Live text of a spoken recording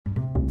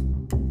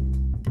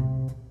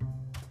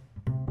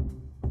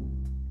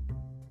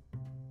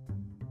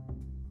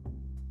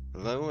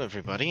Hello,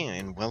 everybody,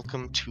 and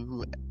welcome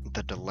to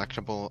the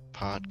Delectable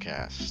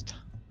Podcast.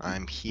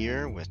 I'm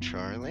here with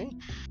Charlie.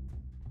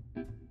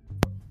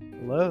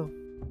 Hello.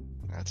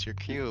 That's your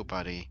cue,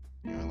 buddy.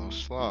 You're a little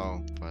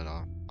slow, but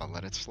I'll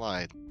let it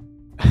slide.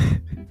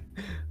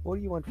 What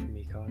do you want from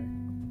me,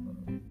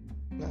 Connor?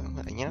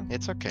 No,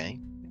 it's okay.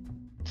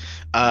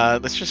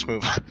 Let's just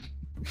move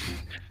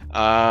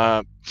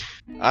on.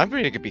 I'm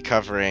going to be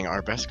covering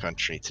our best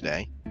country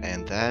today,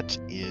 and that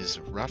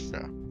is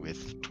Russia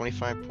with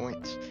 25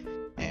 points.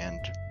 And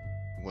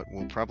what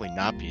will probably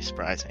not be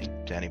surprising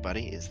to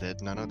anybody is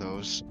that none of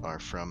those are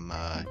from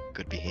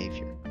good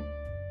behavior.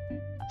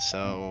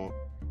 So,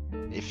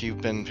 if you've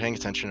been paying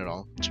attention at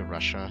all to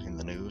Russia in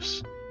the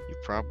news,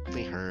 you've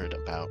probably heard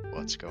about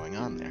what's going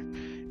on there.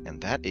 And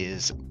that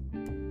is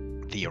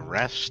the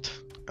arrest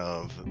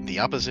of the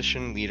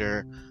opposition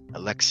leader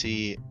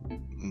Alexei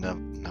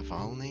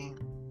Navalny?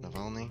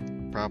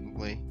 Navalny,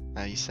 probably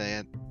how you say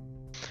it.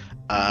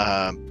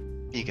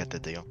 You get the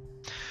deal.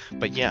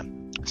 But yeah,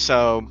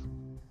 so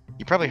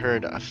you probably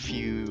heard a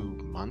few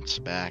months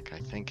back, I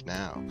think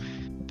now,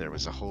 there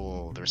was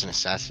an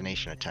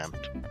assassination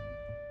attempt.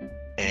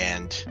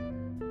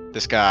 And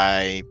this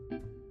guy,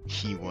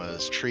 he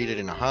was treated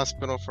in a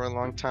hospital for a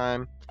long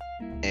time,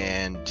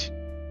 and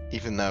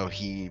even though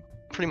he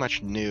pretty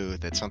much knew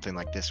that something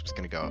like this was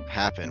going to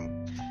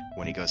happen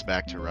when he goes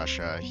back to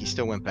Russia, he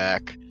still went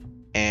back,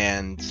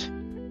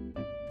 and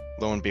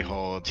lo and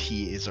behold,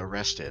 he is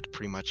arrested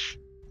pretty much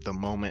the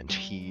moment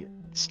he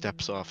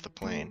steps off the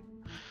plane.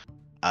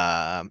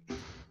 And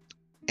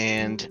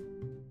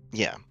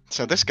yeah,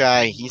 so this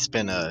guy, he's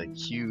been a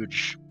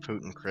huge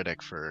Putin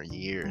critic for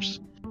years,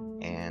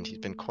 and he's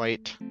been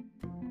quite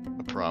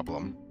a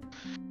problem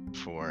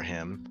for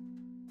him.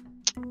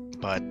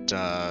 But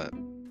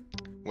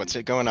what's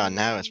going on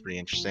now is pretty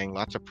interesting.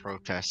 Lots of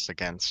protests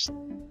against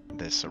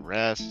this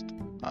arrest.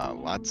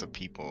 Lots of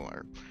people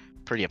are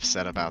pretty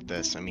upset about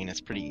this. I mean,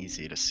 it's pretty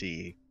easy to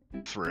see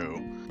through,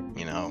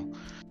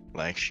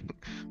 like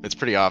it's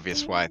pretty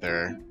obvious why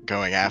they're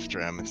going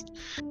after him.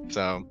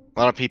 So a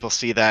lot of people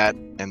see that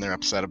and they're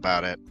upset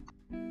about it,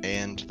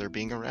 and they're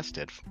being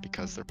arrested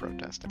because they're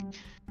protesting.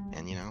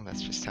 And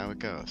that's just how it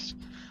goes.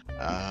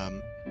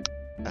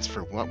 As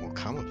for what will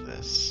come of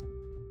this,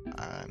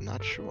 I'm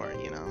not sure.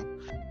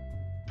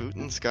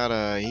 Putin's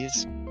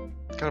he's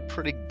got a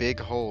pretty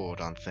big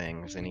hold on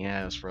things, and he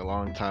has for a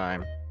long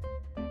time.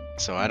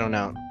 So I don't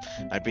know.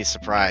 I'd be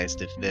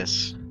surprised if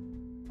this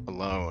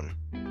alone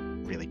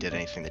really did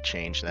anything to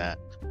change that.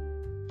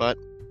 But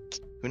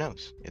who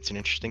knows? It's an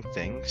interesting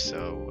thing,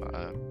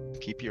 so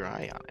keep your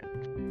eye on it.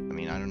 I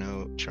mean, I don't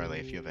know, Charlie,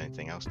 if you have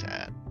anything else to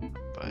add,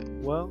 but...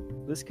 Well,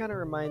 this kind of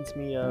reminds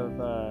me of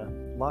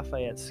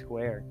Lafayette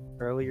Square.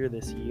 Earlier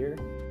this year,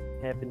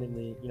 happened in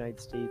the United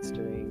States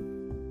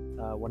during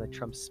one of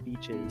Trump's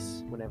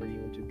speeches. Whenever he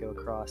went to go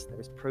across, there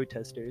was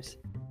protesters.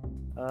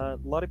 A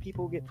lot of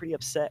people get pretty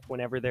upset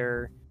whenever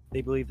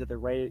they believe that their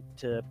right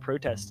to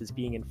protest is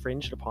being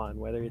infringed upon,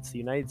 whether it's the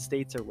United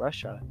States or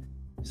Russia.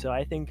 So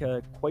I think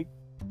quite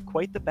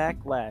the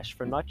backlash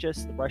from not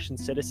just the Russian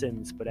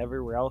citizens, but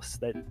everywhere else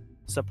that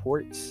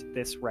supports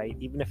this right,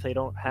 even if they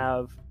don't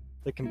have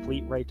the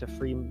complete right to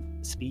free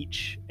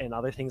speech and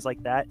other things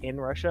like that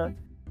in Russia.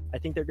 I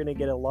think they're going to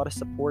get a lot of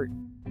support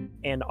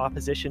and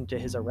opposition to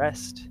his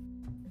arrest.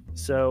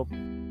 So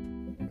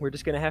we're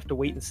just going to have to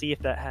wait and see if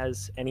that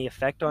has any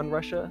effect on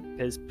Russia,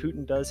 because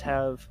Putin does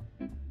have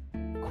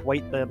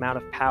quite the amount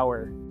of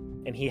power,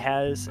 and he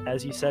has,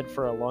 as you said,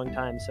 for a long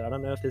time. So I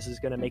don't know if this is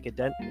going to make a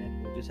dent in it.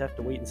 We'll just have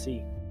to wait and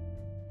see.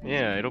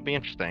 Yeah, it'll be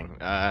interesting.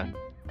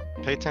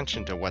 Pay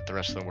attention to what the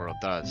rest of the world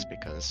does,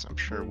 because I'm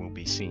sure we'll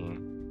be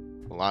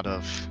seeing a lot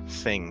of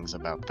things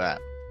about that.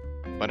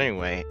 But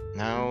anyway,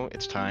 now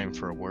it's time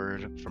for a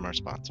word from our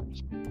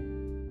sponsors.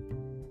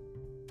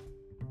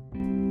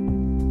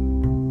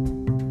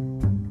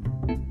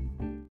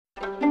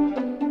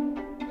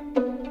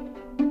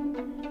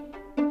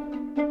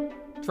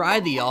 Try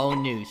the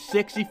all-new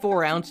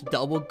 64-ounce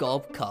Double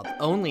Gulp Cup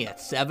only at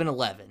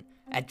 7-Eleven.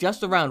 At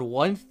just around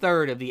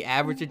 1/3 of the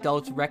average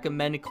adult's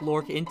recommended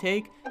caloric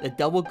intake, the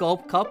Double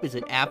Gulp Cup is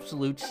an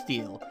absolute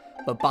steal.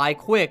 But buy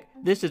quick,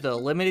 this is a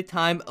limited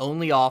time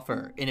only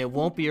offer, and it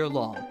won't be here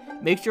long.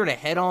 Make sure to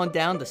head on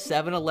down to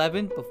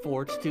 7-Eleven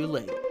before it's too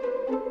late.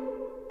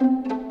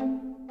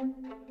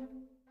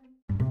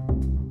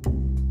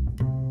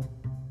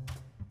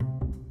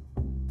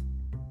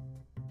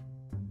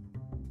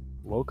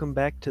 Welcome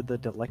back to the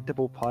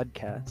Delectable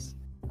Podcast.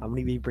 I'm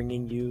going to be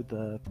bringing you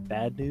the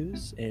bad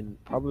news and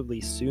probably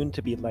soon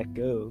to be let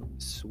go,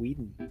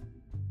 Sweden.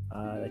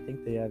 I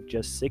think they have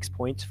just 6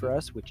 points for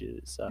us, which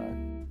is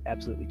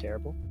absolutely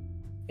terrible.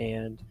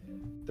 And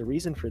the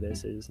reason for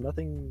this is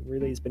nothing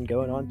really has been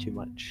going on too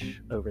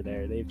much over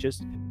there.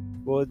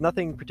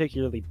 Nothing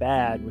particularly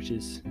bad, which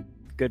is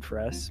good for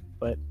us,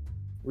 but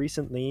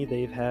recently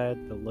they've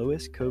had the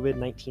lowest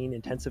COVID-19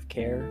 intensive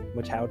care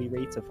mortality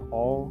rates of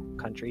all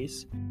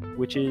countries,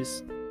 which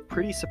is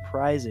pretty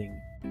surprising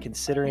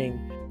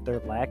considering their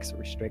lax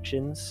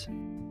restrictions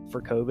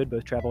for COVID,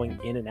 both traveling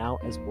in and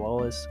out as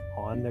well as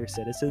on their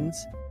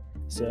citizens.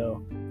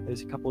 So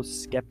there's a couple of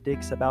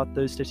skeptics about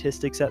those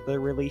statistics that they're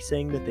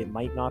releasing, that they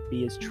might not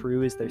be as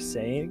true as they're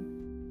saying.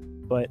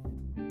 But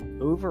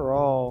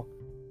overall,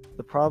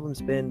 the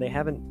problem's been they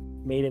haven't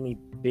made any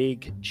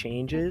big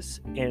changes,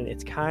 and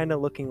it's kind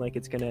of looking like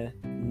it's going to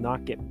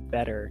not get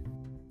better.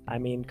 I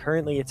mean,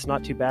 currently it's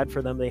not too bad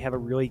for them. They have a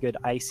really good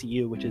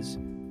ICU, which is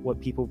what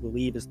people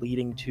believe is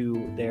leading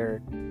to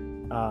their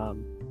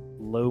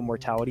low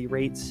mortality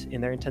rates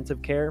in their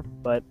intensive care.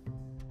 But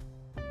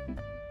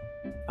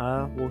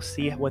we'll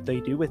see what they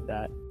do with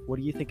that. What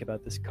do you think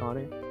about this,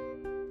 Connor?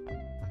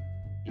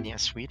 Yeah,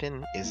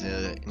 Sweden is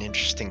an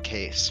interesting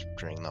case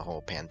during the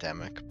whole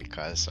pandemic,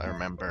 because I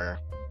remember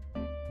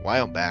a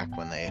while back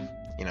when they,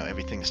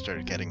 everything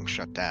started getting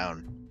shut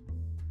down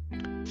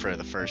for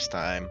the first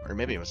time, or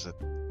maybe it was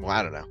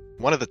I don't know,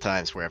 one of the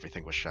times where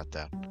everything was shut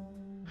down.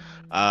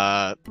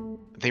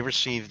 They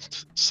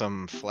received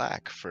some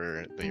flack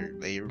for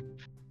they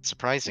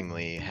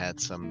surprisingly had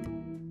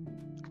some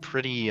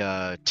pretty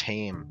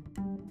tame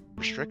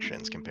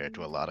restrictions compared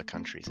to a lot of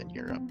countries in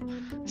Europe.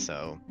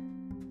 So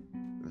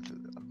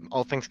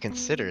all things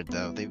considered,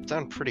 though, they've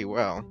done pretty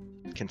well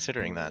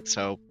considering that.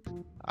 So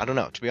I don't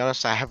know, to be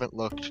honest, I haven't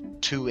looked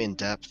too in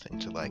depth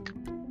into like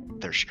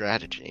their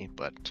strategy,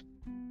 but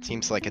it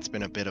seems like it's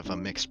been a bit of a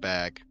mixed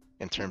bag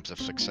in terms of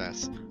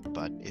success,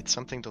 but it's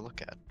something to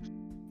look at.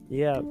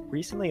 Yeah,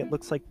 recently it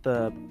looks like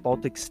the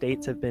Baltic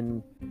states have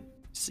been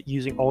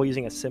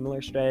using a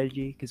similar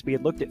strategy, because we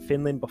had looked at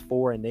Finland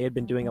before and they had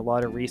been doing a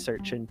lot of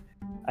research, and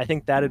I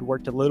think that had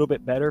worked a little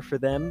bit better for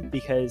them,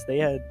 because they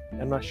had,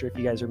 I'm not sure if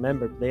you guys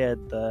remember, but they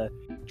had the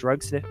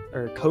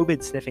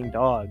COVID sniffing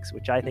dogs,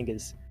 which I think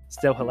is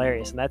still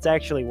hilarious, and that's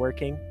actually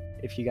working.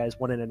 If you guys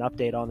wanted an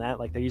update on that,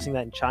 like they're using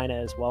that in China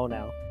as well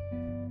now.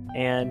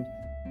 And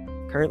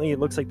currently it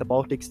looks like the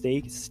Baltic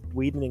states,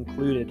 Sweden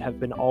included, have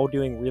been all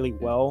doing really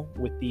well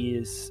with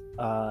these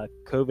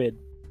COVID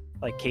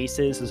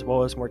cases as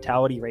well as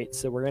mortality rates.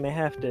 So we're going to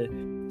have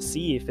to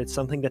see if it's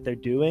something that they're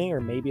doing,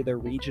 or maybe their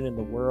region in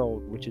the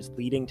world which is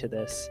leading to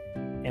this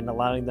and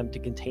allowing them to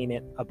contain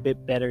it a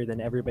bit better than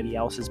everybody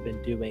else has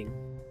been doing,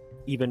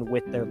 even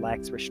with their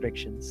lax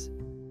restrictions.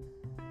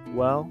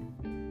 Well,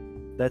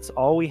 that's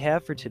all we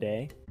have for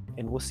today,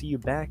 and we'll see you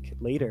back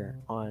later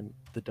on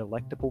the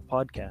Delectable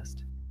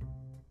Podcast.